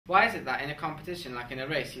Why is it that in a competition, like in a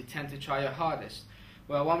race, you tend to try your hardest?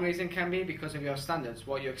 Well, one reason can be because of your standards,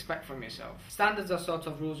 what you expect from yourself. Standards are sort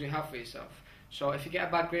of rules you have for yourself. So if you get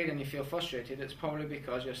a bad grade and you feel frustrated, it's probably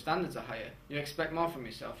because your standards are higher. You expect more from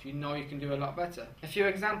yourself. You know you can do a lot better. A few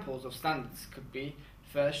examples of standards could be,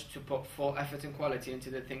 first, to put full effort and quality into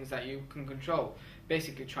the things that you can control,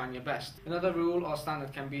 basically trying your best. Another rule or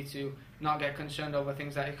standard can be to not get concerned over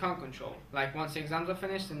things that you can't control. Like once the exams are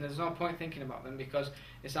finished, then there's no point thinking about them because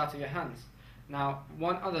it's out of your hands. Now,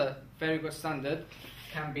 one other very good standard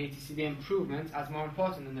can be to see the improvement as more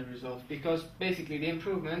important than the result, because basically the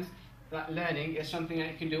improvement, that learning, is something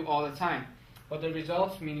that you can do all the time. But the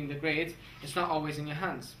results, meaning the grades, it's not always in your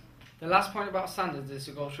hands. The last point about standards is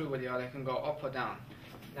to go through with you, or they can go up or down.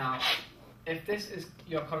 Now, if this is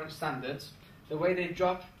your current standards, the way they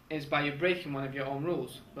drop is by you breaking one of your own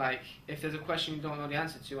rules. Like, if there's a question you don't know the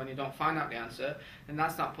answer to and you don't find out the answer, then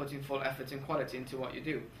that's not putting full effort and quality into what you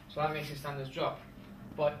do. So that makes your standards drop.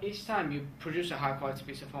 But each time you produce a high quality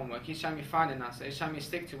piece of homework, each time you find an answer, each time you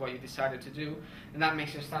stick to what you decided to do, and that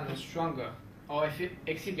makes your standards stronger. Or if you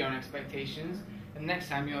exceed your own expectations, the next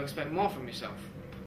time you'll expect more from yourself.